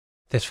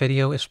This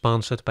video is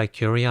sponsored by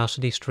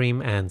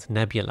CuriosityStream and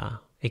Nebula,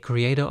 a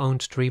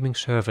creator-owned streaming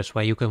service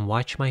where you can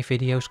watch my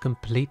videos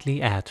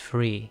completely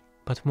ad-free,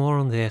 but more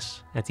on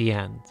this at the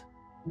end.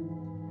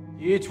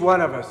 Each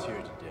one of us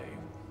here today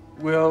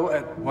will,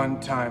 at one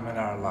time in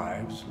our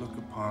lives, look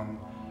upon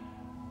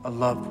a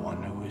loved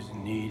one who is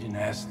in need and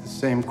ask the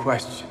same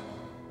question.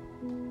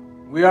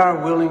 We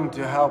are willing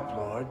to help,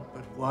 Lord,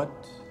 but what,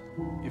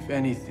 if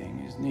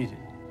anything, is needed?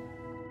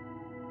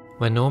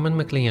 When Norman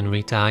McLean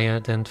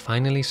retired and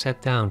finally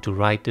sat down to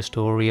write the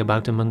story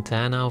about the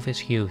Montana of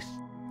his youth,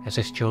 as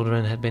his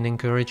children had been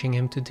encouraging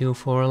him to do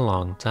for a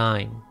long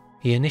time,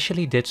 he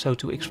initially did so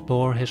to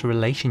explore his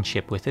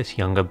relationship with his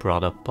younger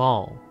brother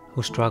Paul,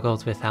 who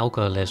struggled with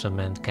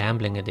alcoholism and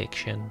gambling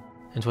addiction,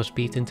 and was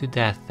beaten to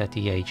death at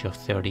the age of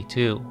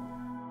 32.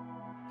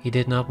 He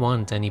did not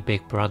want any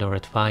big brother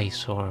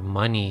advice or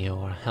money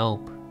or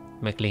help,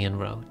 McLean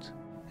wrote,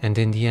 and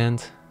in the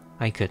end,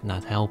 I could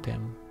not help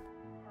him.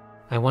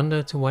 I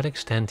wonder to what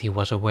extent he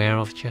was aware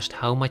of just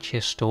how much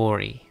his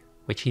story,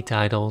 which he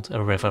titled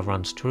A River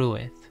Runs Through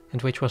It,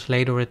 and which was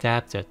later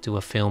adapted to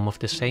a film of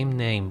the same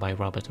name by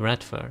Robert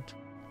Redford,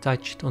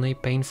 touched on a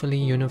painfully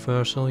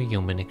universal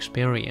human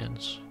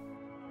experience.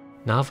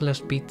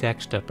 Novelist Pete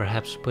Dexter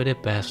perhaps put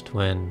it best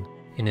when,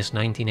 in his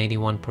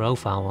 1981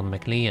 profile on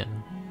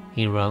McLean,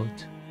 he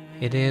wrote,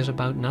 "It is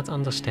about not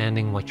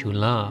understanding what you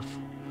love,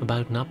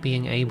 about not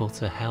being able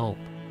to help.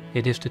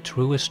 It is the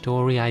truest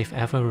story I've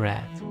ever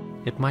read.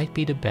 It might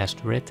be the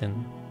best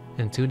written,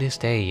 and to this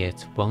day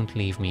it won't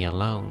leave me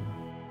alone."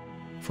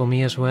 For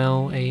me as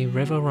well, A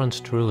River Runs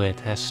Through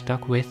It has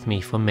stuck with me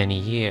for many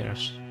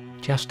years,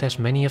 just as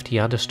many of the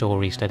other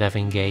stories that have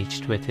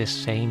engaged with this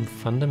same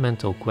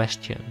fundamental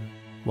question.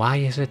 Why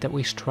is it that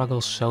we struggle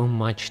so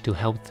much to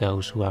help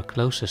those who are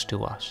closest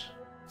to us,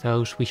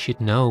 those we should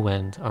know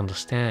and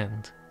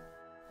understand?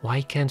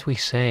 Why can't we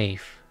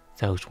save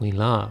those we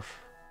love?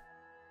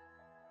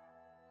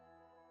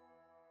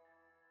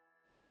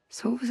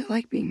 So what was it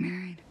like being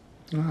married?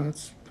 Oh,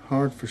 it's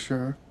hard for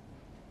sure.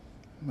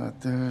 But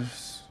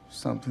there's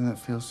something that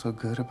feels so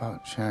good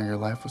about sharing your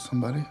life with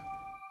somebody.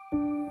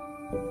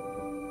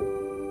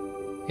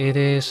 It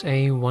is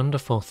a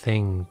wonderful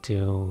thing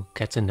to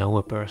get to know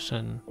a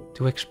person,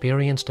 to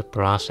experience the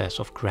process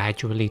of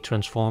gradually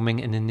transforming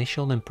an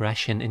initial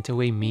impression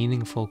into a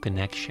meaningful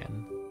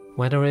connection.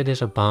 Whether it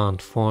is a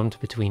bond formed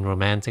between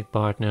romantic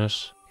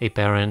partners, a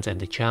parent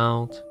and a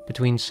child,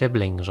 between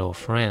siblings or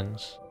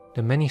friends,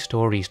 the many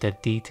stories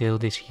that detail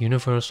this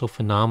universal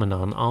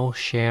phenomenon all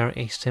share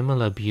a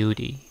similar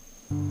beauty.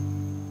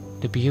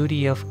 The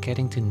beauty of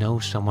getting to know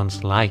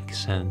someone's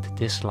likes and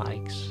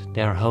dislikes,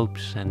 their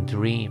hopes and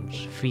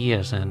dreams,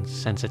 fears and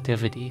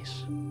sensitivities.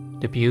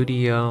 The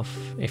beauty of,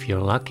 if you're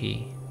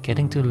lucky,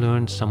 getting to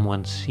learn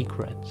someone's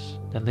secrets,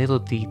 the little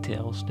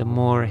details, the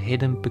more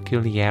hidden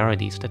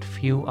peculiarities that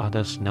few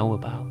others know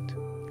about,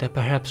 that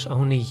perhaps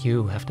only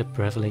you have the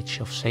privilege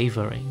of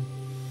savoring.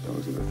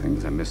 Those are the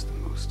things I miss the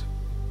most.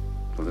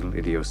 The little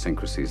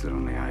idiosyncrasies that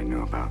only I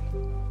know about.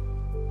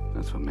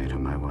 That's what made her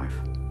my wife.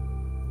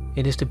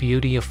 It is the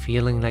beauty of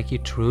feeling like you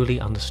truly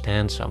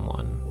understand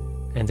someone,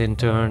 and in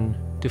turn,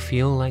 to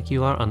feel like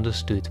you are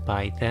understood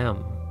by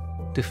them.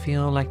 To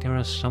feel like there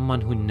is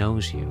someone who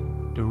knows you,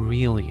 the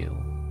real you,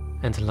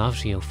 and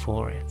loves you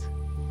for it.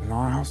 In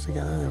our house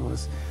together, there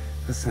was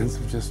a sense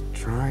of just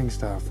trying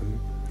stuff and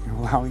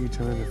allowing each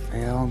other to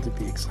fail and to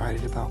be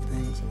excited about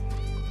things.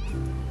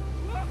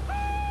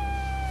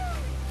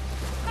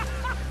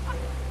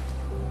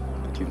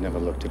 But you've never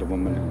looked at a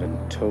woman and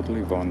been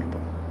totally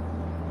vulnerable.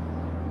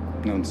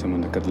 Known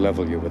someone that could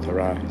level you with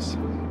her eyes.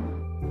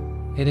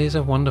 It is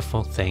a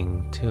wonderful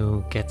thing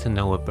to get to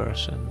know a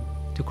person,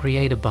 to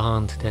create a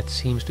bond that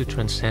seems to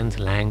transcend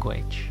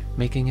language,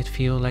 making it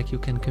feel like you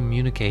can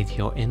communicate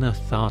your inner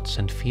thoughts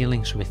and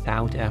feelings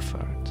without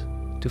effort,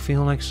 to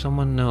feel like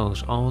someone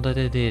knows all that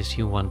it is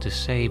you want to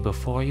say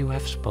before you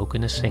have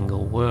spoken a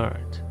single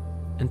word,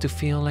 and to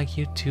feel like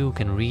you too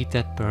can read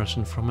that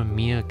person from a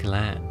mere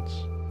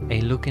glance,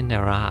 a look in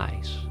their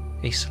eyes,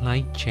 a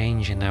slight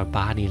change in their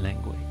body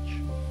language.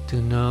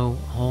 To know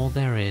all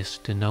there is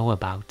to know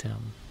about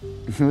them.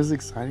 It was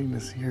exciting to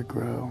see her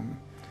grow.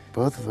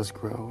 Both of us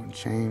grow and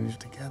change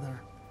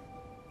together.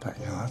 But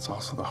that's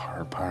also the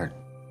hard part.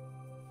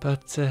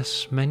 But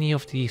as many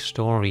of these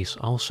stories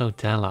also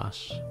tell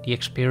us, the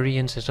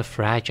experience is a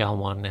fragile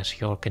one, as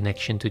your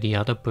connection to the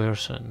other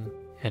person,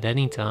 at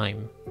any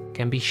time,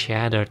 can be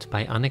shattered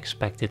by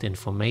unexpected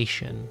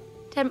information.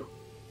 Dad,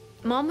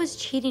 Mom was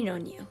cheating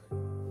on you.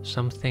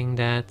 Something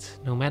that,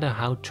 no matter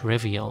how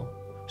trivial,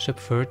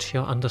 subverts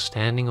your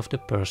understanding of the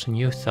person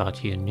you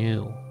thought you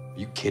knew. Are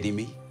you kidding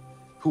me?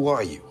 Who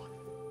are you?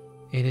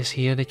 It is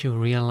here that you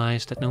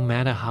realize that no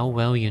matter how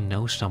well you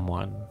know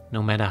someone,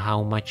 no matter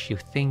how much you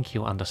think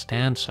you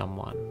understand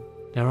someone,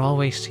 there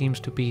always seems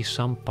to be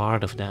some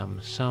part of them,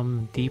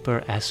 some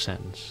deeper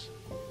essence,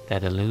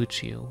 that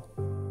eludes you.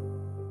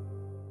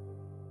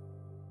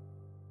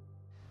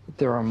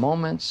 There are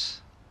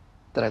moments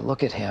that I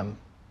look at him,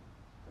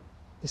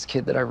 this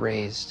kid that I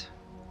raised,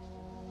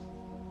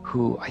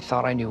 who I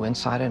thought I knew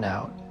inside and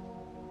out,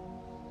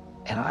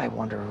 and I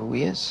wonder who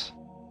he is.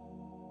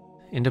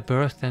 In The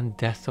Birth and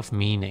Death of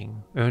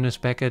Meaning,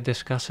 Ernest Becker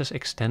discusses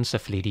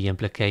extensively the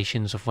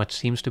implications of what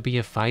seems to be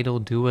a vital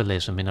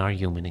dualism in our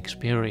human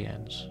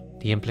experience.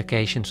 The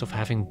implications of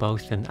having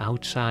both an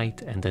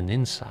outside and an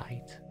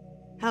inside.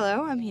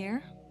 Hello, I'm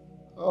here.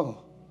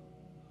 Oh.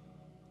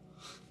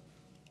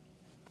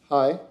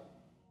 Hi.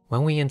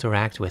 When we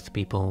interact with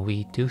people,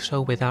 we do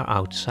so with our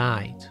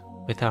outside,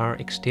 with our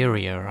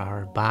exterior,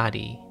 our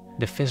body,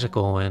 the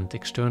physical and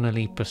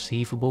externally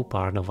perceivable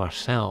part of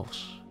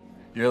ourselves.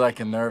 You're like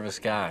a nervous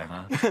guy,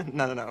 huh?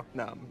 No,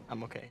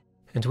 I'm okay.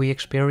 And we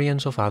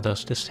experience of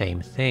others the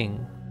same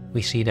thing.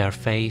 We see their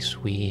face,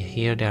 we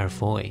hear their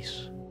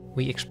voice,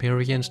 we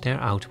experience their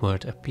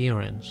outward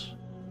appearance.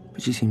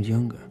 But she seemed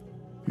younger.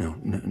 No,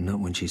 not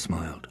when she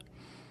smiled.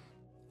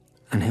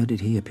 And how did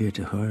he appear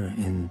to her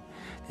in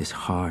this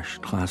harsh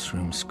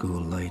classroom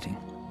school lighting?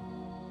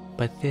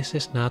 But this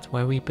is not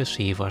where we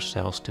perceive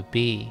ourselves to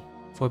be,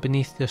 for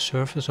beneath the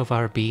surface of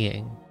our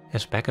being,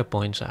 as Becker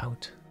points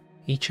out,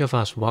 each of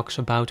us walks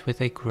about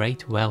with a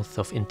great wealth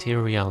of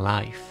interior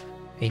life,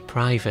 a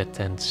private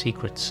and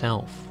secret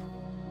self.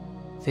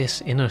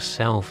 This inner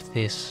self,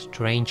 this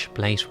strange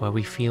place where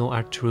we feel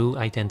our true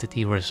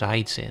identity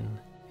resides in,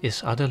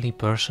 is utterly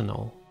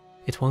personal.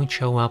 It won't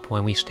show up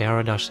when we stare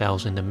at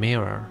ourselves in the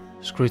mirror,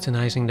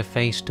 scrutinizing the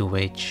face to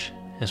which,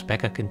 as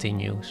Becker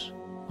continues,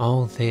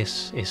 all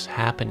this is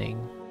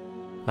happening,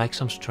 like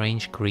some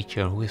strange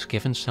creature who is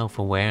given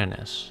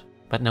self-awareness,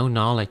 but no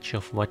knowledge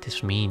of what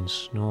this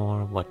means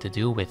nor what to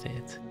do with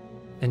it.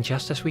 And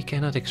just as we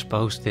cannot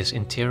expose this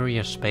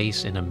interior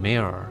space in a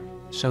mirror,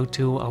 so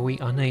too are we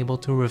unable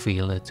to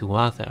reveal it to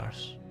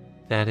others.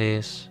 That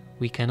is,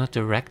 we cannot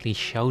directly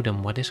show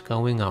them what is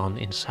going on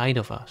inside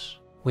of us.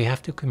 We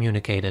have to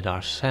communicate it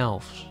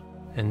ourselves,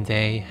 and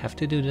they have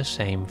to do the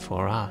same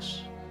for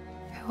us.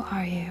 Who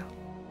are you?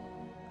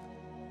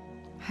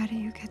 How do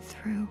you get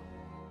through?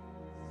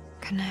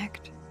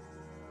 Connect?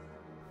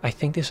 I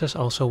think this is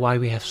also why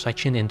we have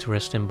such an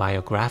interest in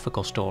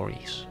biographical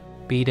stories,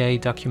 be they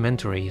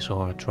documentaries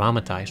or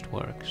dramatized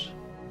works,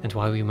 and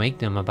why we make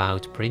them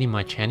about pretty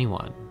much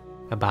anyone.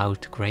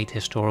 About great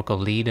historical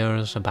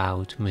leaders,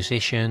 about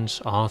musicians,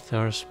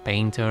 authors,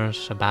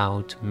 painters,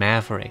 about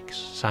mavericks,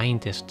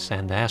 scientists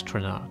and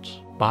astronauts,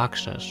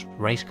 boxers,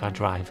 race car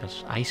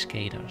drivers, ice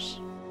skaters.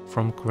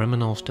 From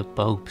criminals to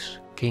popes,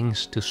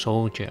 kings to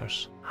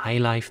soldiers,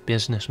 high-life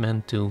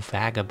businessmen to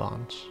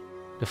vagabonds.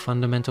 The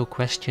fundamental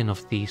question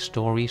of these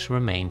stories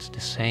remains the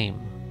same.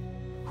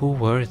 Who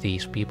were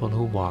these people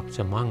who walked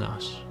among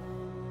us?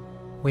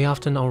 We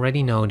often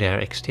already know their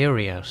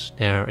exteriors,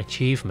 their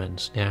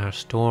achievements, their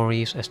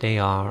stories as they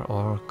are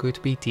or could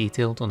be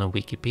detailed on a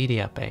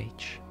Wikipedia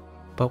page.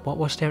 But what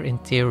was their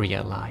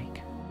interior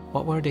like?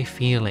 What were they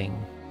feeling,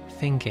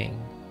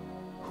 thinking?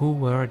 Who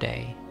were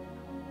they,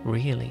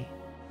 really?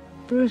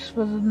 Bruce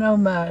was a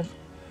nomad,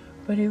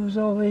 but he was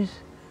always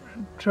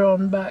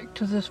drawn back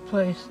to this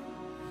place.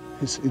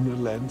 His inner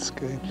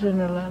landscape. His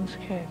inner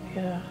landscape,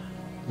 yeah.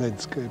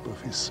 Landscape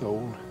of his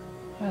soul.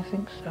 I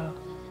think so.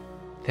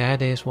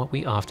 That is what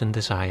we often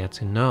desire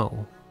to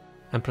know,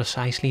 and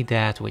precisely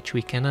that which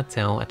we cannot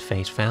tell at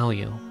face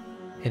value.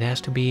 It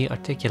has to be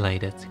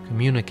articulated,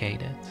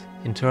 communicated,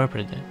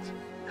 interpreted.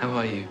 How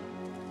are you?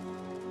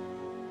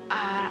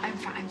 I'm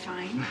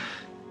fine.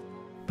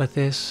 But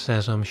this,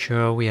 as I'm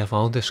sure we have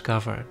all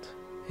discovered,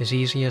 is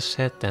easier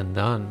said than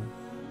done.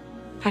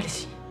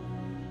 Allez-y.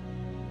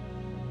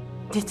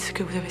 Dites ce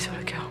que vous avez sur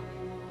le cœur.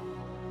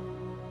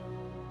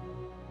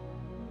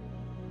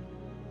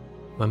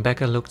 When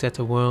Becker looked at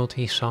the world,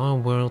 he saw a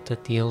world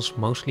that deals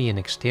mostly in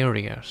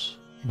exteriors,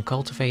 in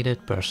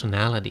cultivated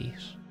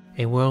personalities.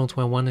 A world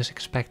where one is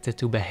expected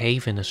to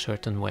behave in a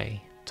certain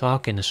way,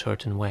 talk in a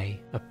certain way,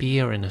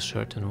 appear in a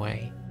certain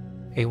way.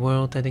 A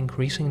world that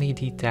increasingly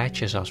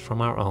detaches us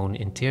from our own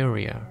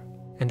interior,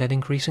 and that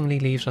increasingly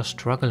leaves us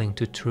struggling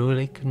to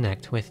truly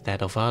connect with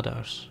that of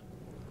others.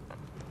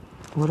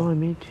 What do I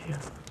mean to you?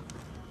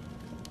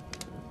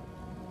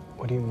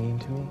 What do you mean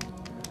to me?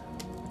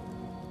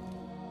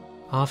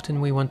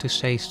 Often we want to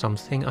say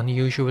something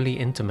unusually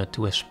intimate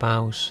to a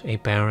spouse, a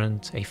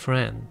parent, a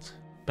friend,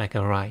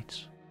 Becker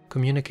writes.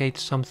 Communicate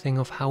something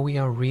of how we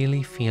are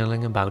really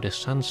feeling about a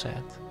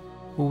sunset,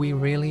 who we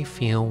really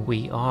feel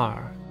we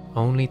are,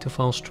 only to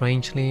fall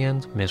strangely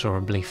and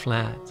miserably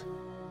flat.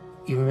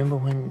 You remember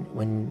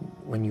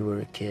when you were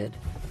a kid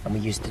and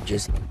we used to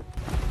just,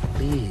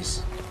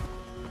 please.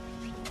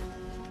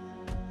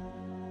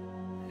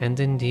 And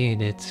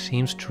indeed, it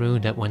seems true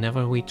that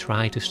whenever we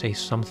try to say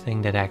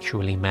something that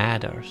actually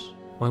matters,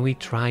 when we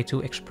try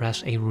to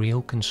express a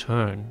real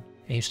concern,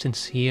 a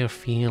sincere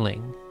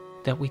feeling,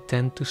 that we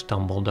tend to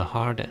stumble the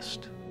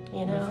hardest.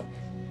 You know,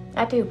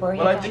 I do worry.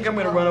 Well, I think I'm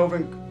gonna run over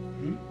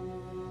and...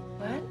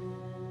 What?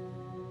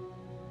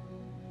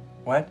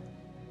 What?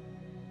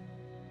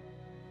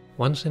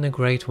 Once in a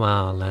great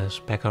while, as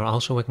Becker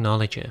also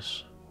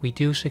acknowledges, we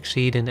do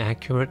succeed in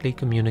accurately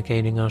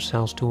communicating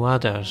ourselves to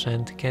others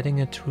and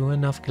getting a true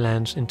enough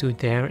glance into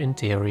their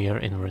interior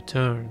in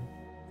return.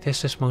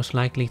 This is most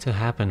likely to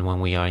happen when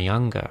we are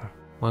younger,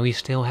 where we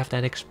still have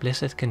that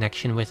explicit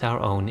connection with our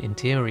own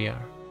interior,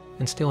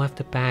 and still have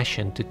the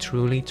passion to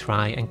truly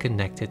try and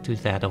connect it to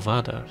that of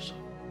others.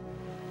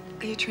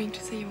 Are you trying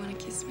to say you want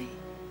to kiss me?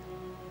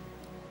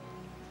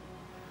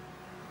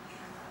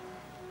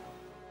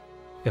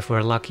 If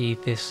we're lucky,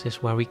 this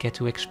is where we get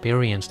to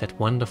experience that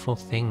wonderful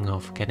thing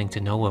of getting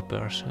to know a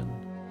person,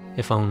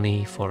 if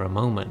only for a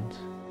moment.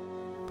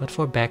 But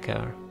for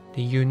Becker,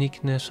 the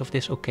uniqueness of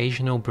this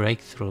occasional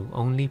breakthrough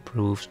only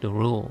proves the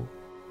rule,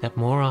 that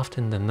more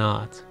often than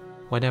not,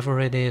 whatever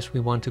it is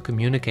we want to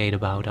communicate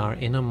about our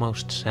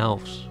innermost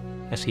selves,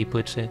 as he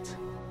puts it,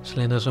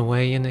 slithers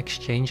away in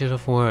exchanges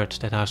of words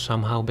that are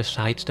somehow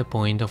besides the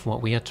point of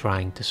what we are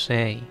trying to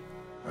say.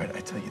 All right,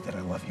 I tell you that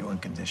I love you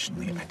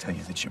unconditionally. I tell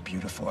you that you're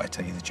beautiful. I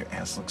tell you that your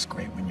ass looks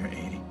great when you're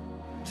 80.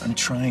 I'm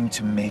trying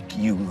to make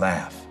you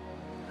laugh.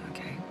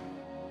 Okay.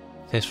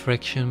 This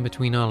friction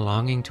between our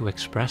longing to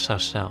express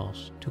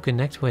ourselves, to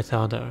connect with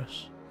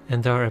others,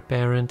 and our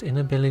apparent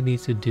inability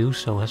to do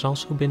so has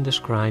also been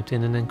described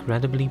in an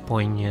incredibly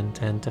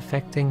poignant and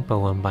affecting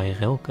poem by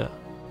Rilke,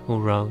 who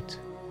wrote,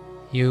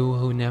 "You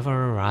who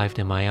never arrived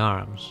in my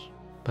arms,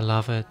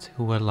 beloved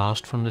who were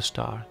lost from the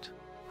start.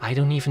 I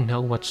don't even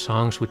know what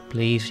songs would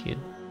please you.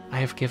 I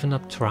have given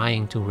up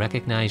trying to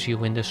recognize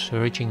you in the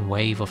surging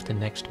wave of the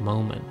next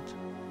moment.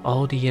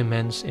 All the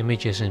immense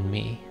images in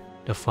me,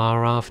 the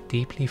far-off,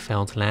 deeply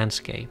felt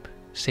landscape,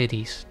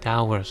 cities,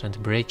 towers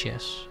and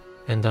bridges,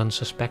 and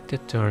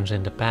unsuspected turns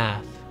in the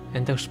path,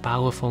 and those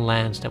powerful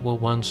lands that were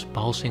once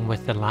pulsing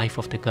with the life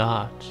of the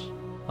gods,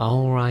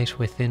 all rise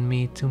within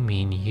me to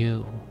mean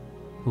you,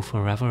 who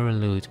forever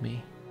elude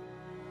me."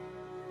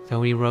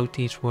 Though he wrote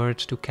these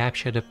words to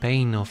capture the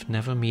pain of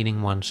never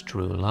meeting one's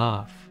true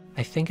love,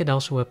 I think it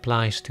also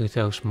applies to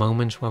those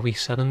moments where we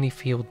suddenly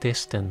feel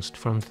distanced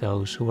from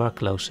those who are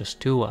closest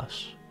to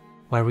us,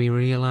 where we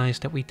realize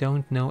that we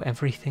don't know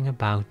everything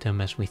about them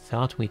as we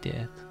thought we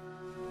did.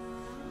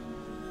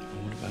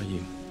 What about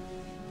you?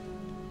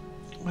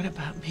 What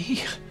about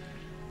me?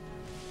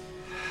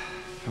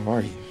 How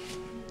are you?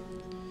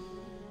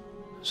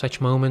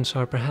 Such moments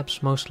are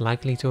perhaps most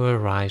likely to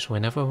arise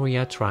whenever we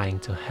are trying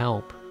to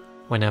help,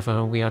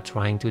 whenever we are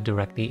trying to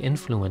directly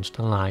influence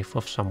the life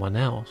of someone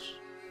else,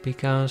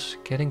 because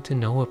getting to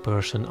know a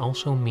person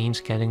also means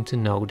getting to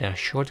know their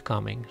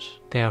shortcomings,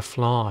 their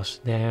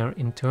flaws, their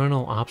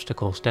internal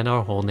obstacles that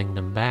are holding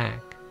them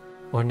back,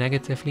 or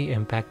negatively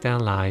impact their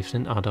lives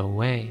in other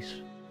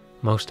ways.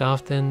 Most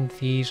often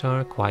these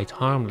are quite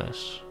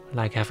harmless,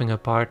 like having a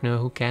partner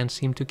who can't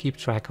seem to keep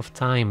track of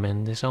time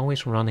and is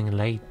always running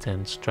late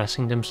and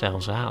stressing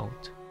themselves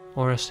out,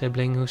 or a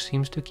sibling who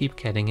seems to keep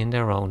getting in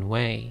their own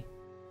way.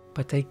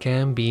 But they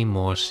can be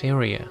more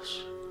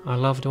serious. Our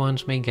loved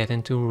ones may get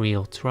into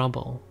real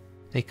trouble.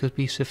 They could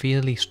be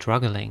severely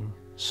struggling,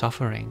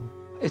 suffering.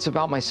 It's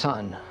about my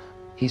son.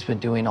 He's been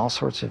doing all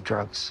sorts of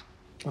drugs.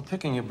 We're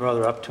picking your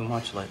brother up too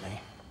much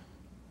lately.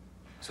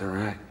 Is that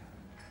right?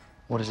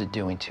 What is it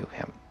doing to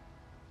him?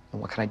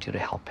 And what can I do to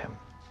help him?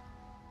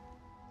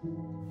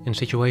 In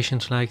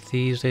situations like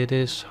these, it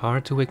is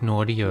hard to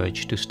ignore the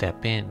urge to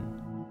step in,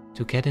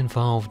 to get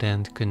involved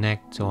and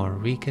connect or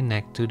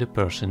reconnect to the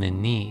person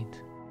in need,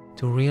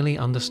 to really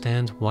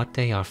understand what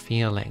they are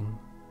feeling,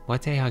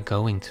 what they are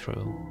going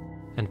through,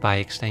 and by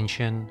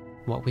extension,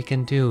 what we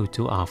can do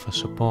to offer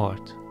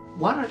support.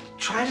 Why don't you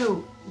try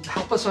to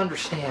help us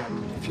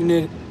understand? If you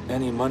need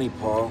any money,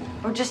 Paul,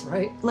 Or just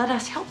let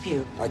us help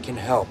you. I can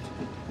help.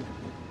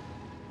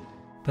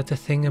 But the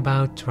thing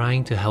about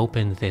trying to help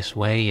in this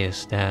way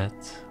is that,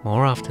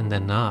 more often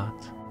than not,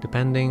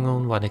 depending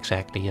on what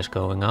exactly is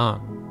going on,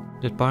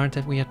 the part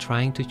that we are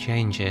trying to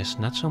change is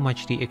not so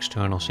much the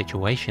external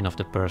situation of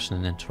the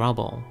person in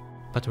trouble,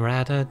 but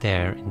rather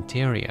their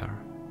interior,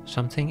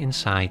 something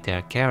inside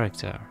their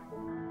character.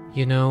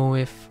 You know,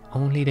 if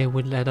only they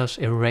would let us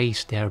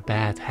erase their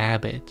bad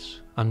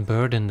habits,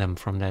 unburden them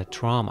from their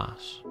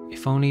traumas,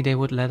 if only they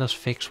would let us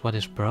fix what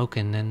is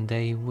broken, then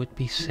they would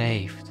be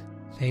saved.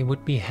 They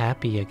would be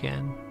happy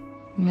again.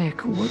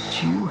 Nick,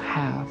 what you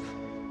have,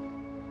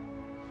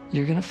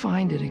 you're gonna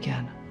find it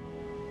again.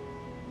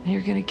 And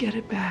you're gonna get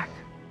it back.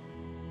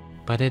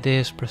 But it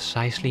is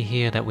precisely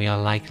here that we are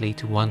likely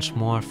to once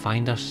more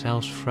find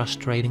ourselves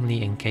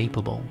frustratingly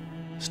incapable,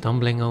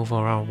 stumbling over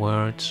our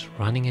words,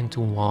 running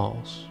into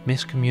walls,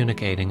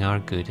 miscommunicating our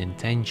good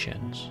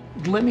intentions.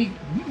 Let me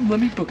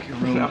book your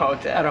room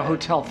at a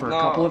hotel for a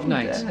couple of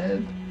nights.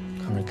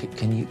 Conrad,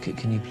 can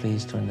you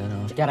please turn that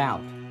off? Get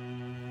out.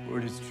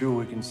 Word is true,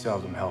 we can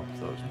seldom help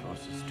those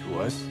closest to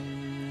us.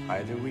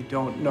 Either we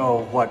don't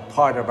know what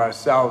part of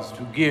ourselves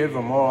to give,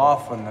 or more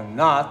often than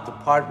not, the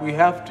part we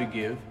have to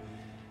give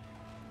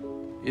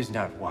is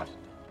not wanted.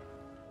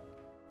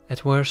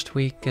 At worst,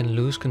 we can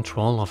lose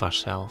control of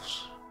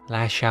ourselves,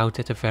 lash out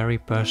at the very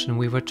person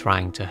we were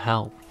trying to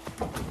help.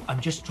 I'm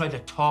just trying to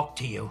talk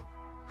to you.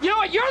 You know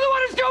what? You're the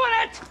one who's doing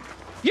it!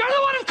 You're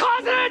the one who's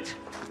causing it!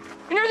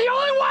 And you're the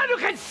only one who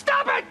can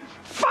stop it!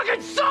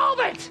 Fucking solve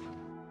it!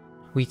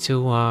 We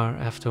too are,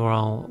 after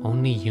all,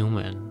 only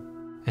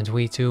human, and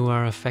we too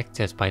are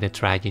affected by the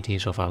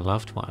tragedies of our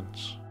loved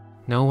ones.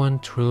 no one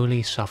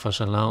truly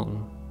suffers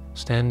alone,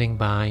 standing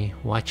by,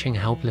 watching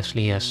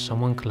helplessly as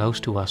someone close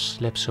to us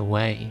slips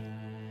away.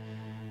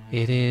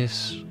 It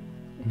is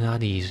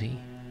not easy.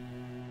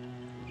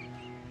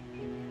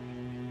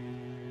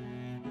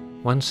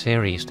 One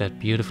series that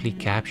beautifully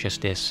captures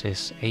this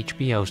is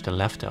HBO's The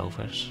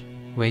Leftovers,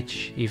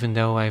 which, even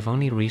though I've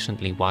only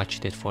recently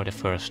watched it for the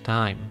first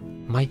time,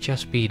 might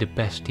just be the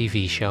best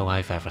TV show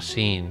I've ever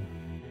seen.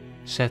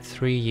 Set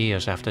 3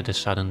 years after the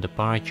sudden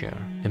departure,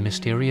 the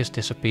mysterious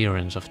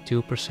disappearance of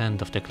 2%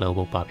 of the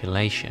global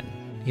population,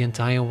 the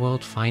entire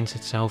world finds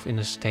itself in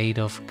a state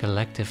of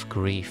collective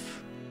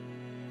grief.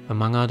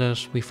 Among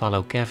others, we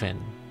follow Kevin,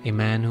 a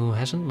man who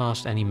hasn't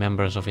lost any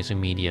members of his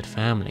immediate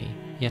family,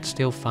 yet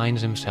still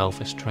finds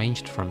himself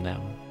estranged from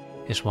them.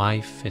 His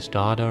wife, his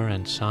daughter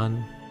and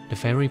son, the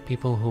very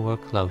people who were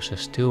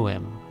closest to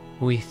him,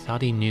 who he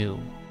thought he knew,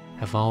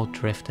 have all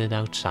drifted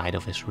outside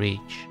of his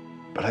reach.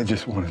 But I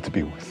just wanted to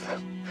be with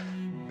them.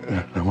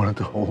 And I wanted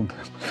to hold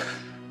them.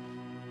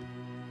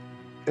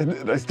 And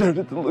then I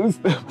started to lose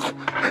them.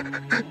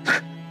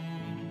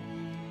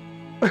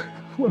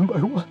 One by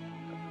one.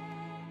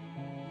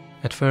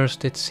 At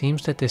first, it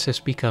seems that this is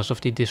because of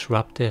the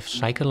disruptive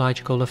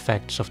psychological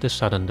effects of the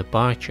sudden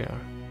departure.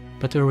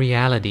 But the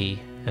reality,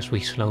 as we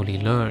slowly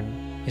learn,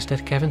 is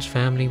that Kevin's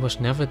family was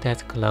never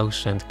that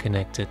close and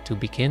connected to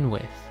begin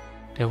with.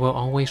 There were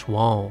always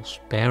walls,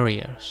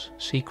 barriers,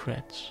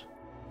 secrets.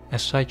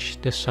 As such,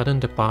 the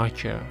sudden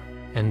departure,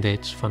 and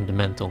its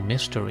fundamental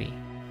mystery,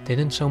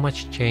 didn't so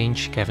much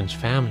change Kevin's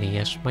family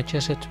as much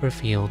as it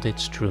revealed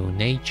its true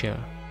nature.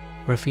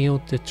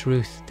 Revealed the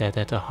truth that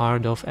at the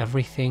heart of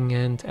everything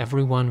and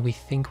everyone we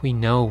think we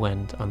know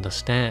and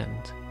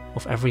understand,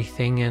 of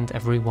everything and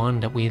everyone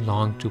that we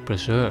long to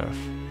preserve,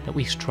 that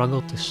we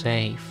struggle to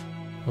save,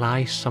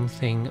 lies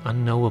something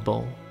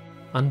unknowable,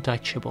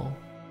 untouchable.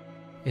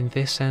 In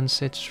this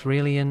sense, it's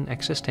really an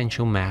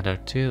existential matter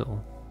too.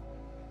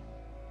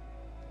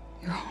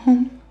 You're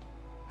home.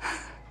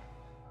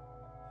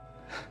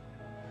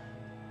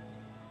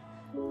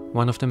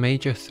 One of the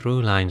major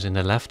through lines in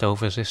The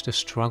Leftovers is the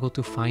struggle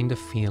to find a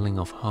feeling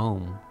of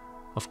home,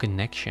 of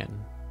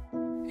connection.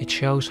 It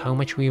shows how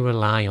much we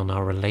rely on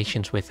our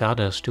relations with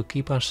others to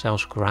keep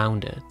ourselves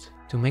grounded,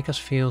 to make us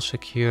feel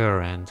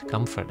secure and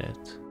comforted,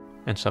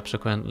 and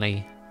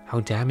subsequently,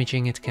 how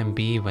damaging it can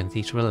be when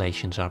these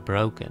relations are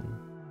broken.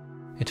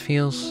 It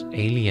feels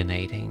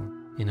alienating,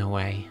 in a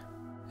way,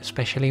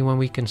 especially when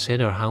we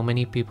consider how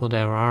many people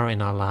there are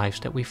in our lives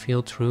that we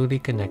feel truly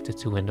connected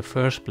to in the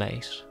first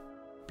place.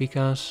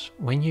 Because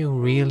when you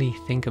really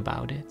think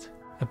about it,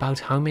 about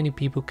how many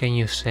people can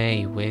you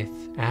say with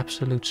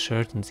absolute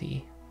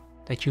certainty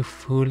that you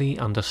fully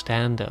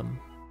understand them?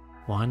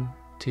 1,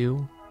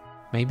 2,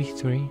 maybe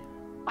 3?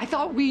 I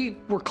thought we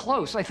were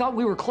close. I thought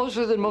we were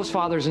closer than most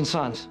fathers and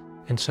sons.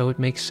 And so it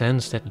makes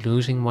sense that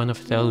losing one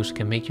of those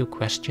can make you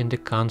question the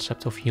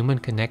concept of human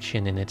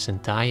connection in its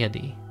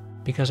entirety.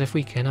 Because if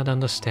we cannot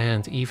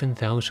understand even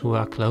those who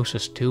are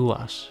closest to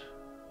us,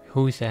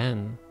 who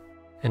then?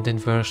 And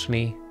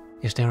inversely,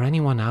 is there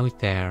anyone out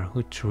there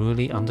who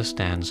truly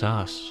understands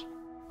us,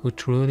 who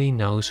truly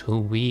knows who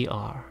we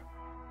are?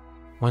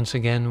 Once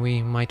again,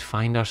 we might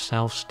find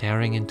ourselves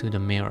staring into the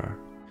mirror,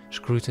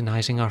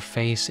 scrutinizing our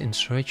face in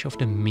search of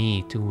the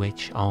me to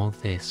which all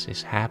this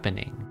is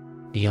happening.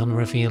 The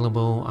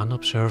unrevealable,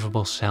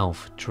 unobservable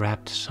self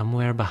trapped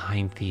somewhere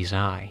behind these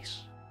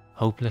eyes,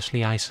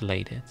 hopelessly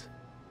isolated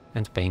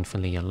and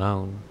painfully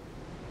alone.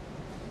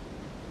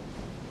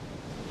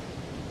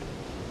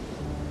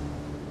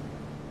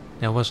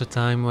 There was a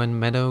time when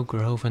meadow,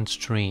 grove and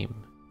stream,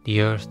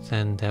 the earth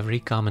and every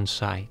common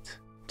sight,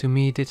 to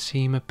me did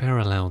seem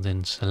apparelled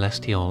in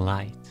celestial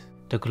light,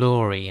 the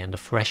glory and the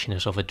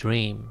freshness of a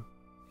dream.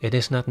 It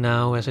is not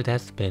now as it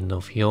hath been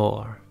of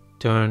yore.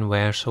 Turn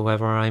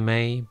wheresoever I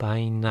may,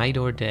 by night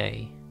or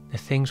day, the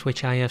things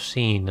which I have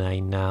seen I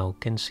now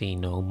can see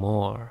no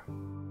more.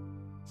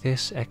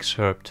 This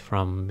excerpt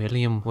from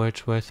William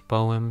Wordsworth's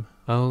poem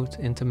Ode,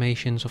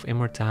 Intimations of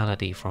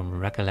Immortality from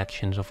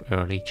Recollections of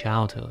Early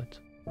Childhood,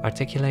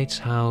 articulates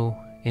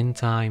how, in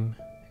time,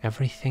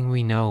 everything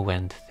we know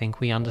and think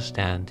we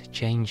understand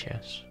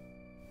changes.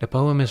 The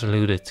poem is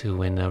alluded to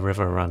when a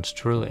river runs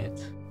through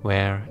it,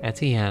 where, at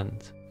the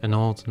end, an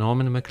old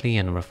Norman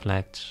MacLean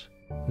reflects,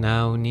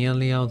 "Now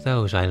nearly all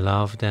those I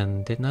loved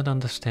and did not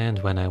understand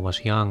when I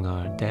was young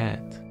are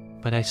dead,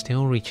 but I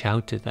still reach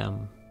out to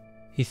them."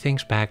 He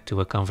thinks back to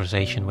a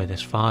conversation with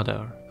his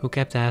father, who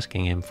kept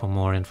asking him for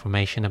more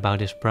information about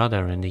his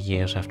brother in the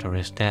years after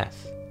his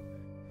death.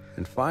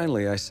 And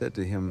finally I said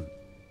to him,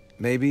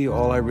 "Maybe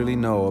all I really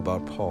know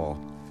about Paul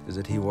is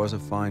that he was a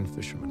fine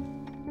fisherman."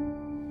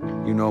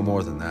 "You know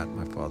more than that,"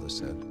 my father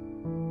said.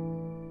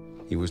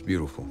 "He was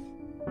beautiful."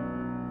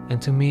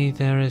 And to me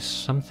there is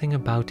something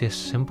about this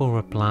simple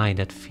reply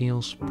that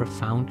feels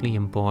profoundly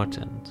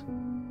important.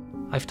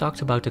 I've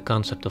talked about the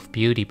concept of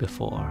beauty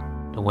before,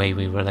 the way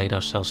we relate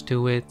ourselves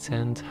to it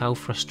and how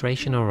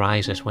frustration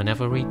arises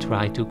whenever we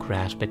try to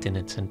grasp it in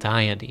its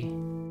entirety.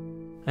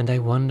 And I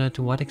wonder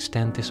to what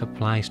extent this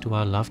applies to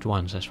our loved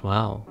ones as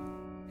well.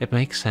 It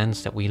makes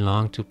sense that we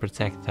long to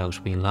protect those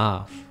we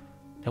love,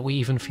 that we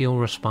even feel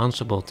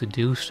responsible to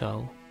do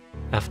so.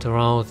 After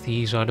all,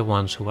 these are the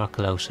ones who are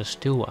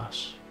closest to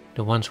us,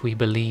 the ones we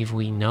believe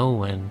we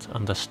know and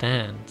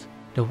understand,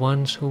 the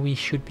ones who we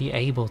should be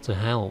able to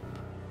help,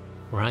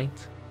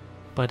 right?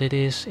 But it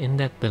is in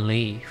that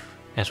belief,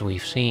 as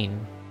we've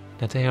seen,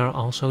 that they are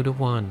also the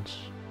ones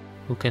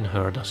who can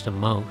hurt us the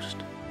most.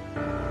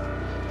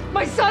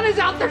 My son is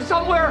out there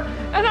somewhere,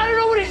 and I don't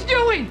know what he's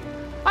doing!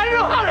 I don't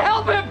know how to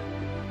help him!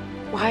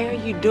 Why are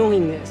you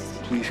doing this?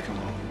 Please come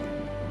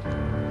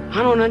home.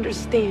 I don't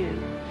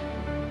understand.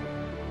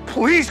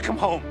 Please come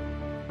home.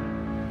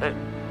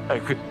 I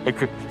couldn't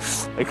help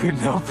her. I couldn't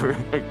help her.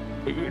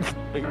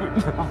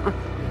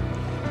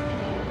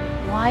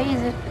 Why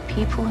is it the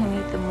people who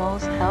need the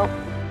most help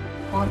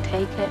won't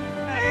take it?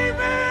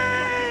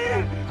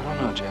 I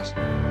don't know, Jess.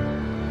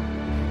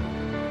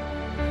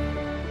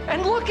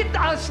 And look at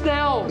us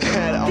now!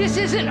 This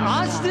isn't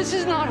us, this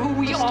is not who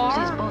we are!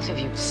 Please, both of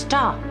you,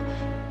 stop!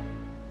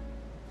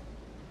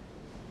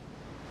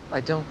 I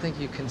don't think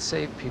you can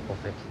save people,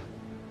 Vicky.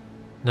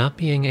 Not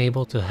being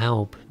able to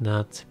help,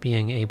 not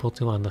being able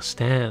to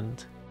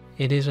understand,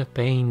 it is a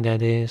pain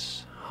that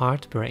is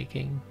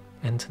heartbreaking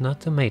and not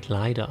to make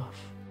light of.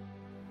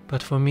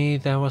 But for me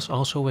there was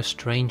also a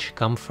strange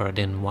comfort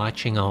in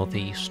watching all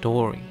these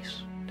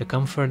stories. The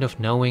comfort of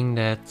knowing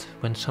that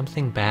when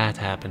something bad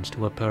happens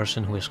to a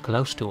person who is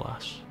close to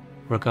us,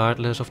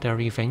 regardless of their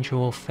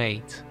eventual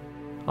fate,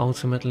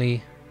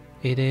 ultimately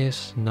it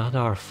is not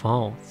our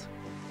fault.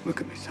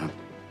 Look at me, son.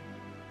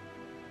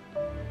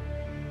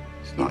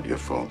 It's not your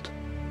fault.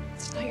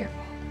 It's not your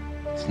fault.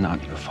 It's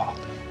not your fault.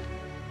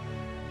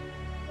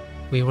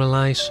 We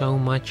rely so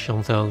much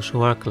on those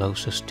who are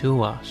closest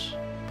to us,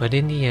 but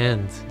in the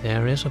end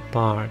there is a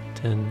part,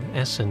 an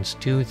essence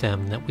to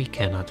them that we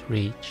cannot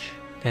reach,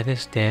 that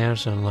is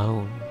theirs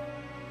alone.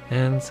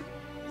 And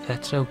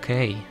that's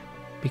okay,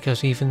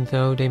 because even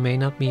though they may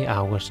not be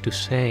ours to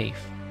save,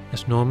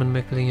 as Norman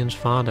McLean's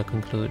father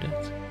concluded,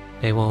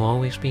 they will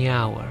always be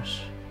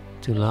ours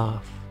to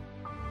love.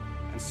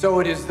 And so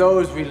it is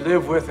those we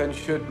live with and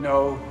should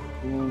know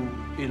who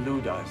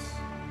elude us.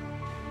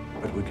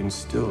 But we can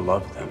still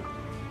love them.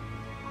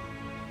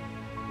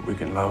 We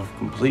can love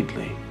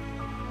completely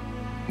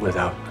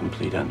without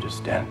complete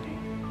understanding.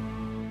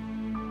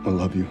 I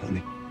love you,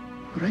 honey.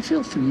 What I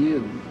feel for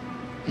you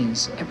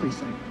is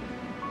everything.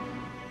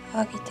 I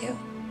love you too.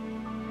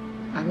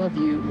 I love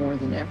you more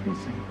than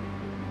everything.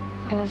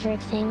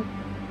 Everything?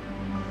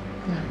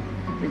 Yeah,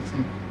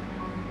 everything.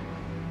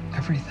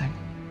 Everything.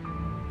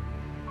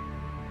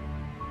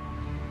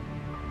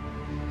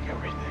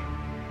 Everything.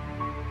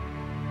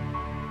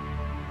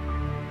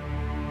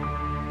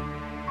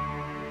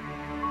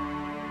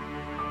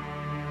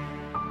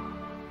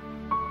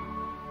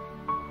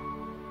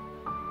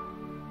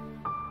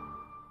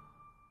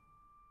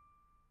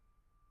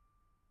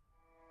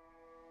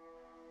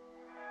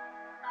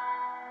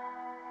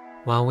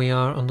 While we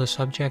are on the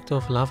subject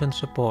of love and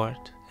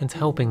support, and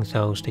helping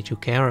those that you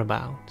care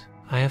about,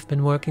 I have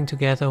been working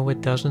together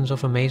with dozens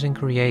of amazing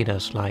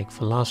creators like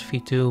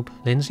PhilosophyTube,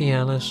 Lindsay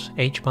Ellis,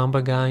 H.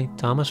 Bomber Guy,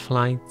 Thomas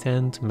Flight,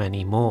 and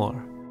many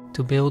more,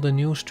 to build a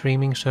new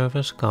streaming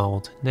service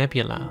called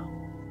Nebula.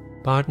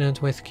 Partnered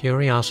with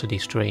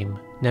CuriosityStream,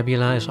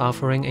 Nebula is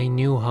offering a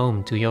new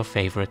home to your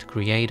favorite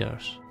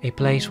creators, a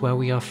place where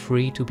we are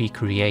free to be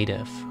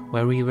creative,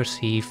 where we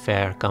receive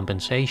fair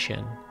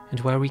compensation, and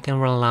where we can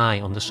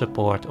rely on the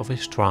support of a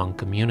strong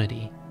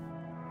community.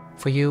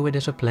 For you, it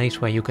is a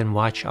place where you can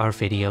watch our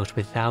videos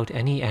without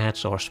any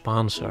ads or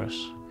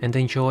sponsors, and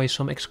enjoy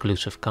some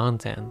exclusive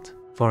content.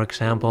 For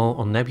example,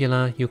 on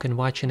Nebula you can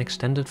watch an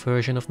extended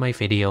version of my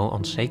video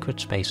on sacred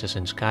spaces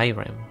in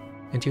Skyrim,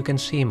 and you can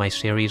see my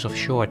series of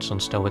shorts on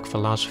Stoic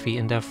philosophy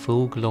in their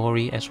full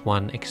glory as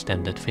one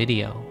extended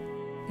video.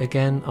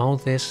 Again, all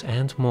this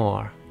and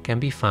more can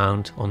be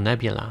found on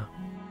Nebula.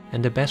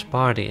 And the best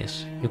part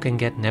is, you can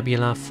get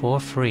Nebula for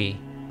free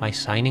by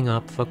signing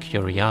up for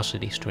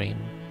CuriosityStream.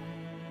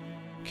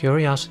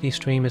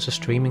 CuriosityStream is a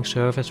streaming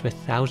service with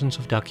thousands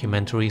of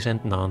documentaries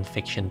and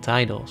non-fiction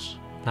titles,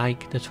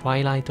 like The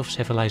Twilight of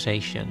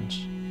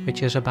Civilizations,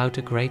 which is about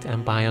the great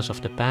empires of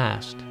the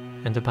past,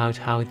 and about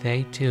how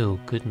they too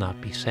could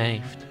not be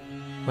saved.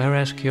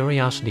 Whereas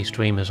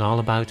CuriosityStream is all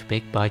about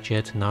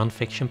big-budget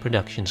non-fiction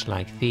productions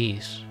like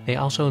these, they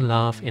also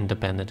love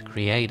independent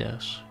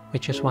creators,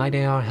 which is why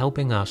they are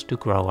helping us to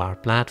grow our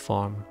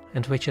platform,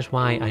 and which is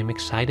why I'm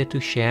excited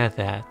to share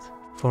that,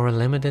 for a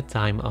limited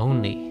time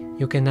only,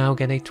 you can now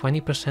get a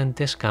 20%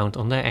 discount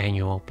on their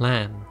annual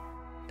plan.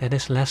 That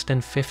is less than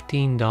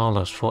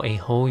 $15 for a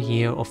whole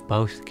year of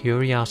both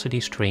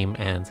CuriosityStream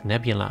and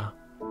Nebula.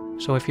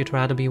 So if you'd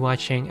rather be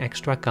watching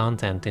extra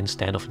content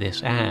instead of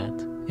this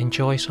ad,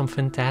 enjoy some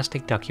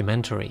fantastic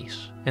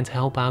documentaries, and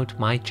help out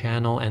my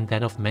channel and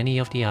that of many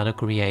of the other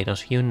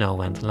creators you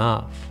know and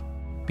love,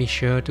 be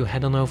sure to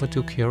head on over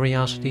to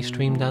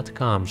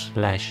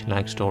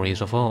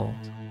curiositystream.com/likestoriesofold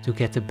to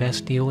get the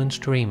best deal in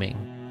streaming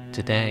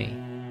today.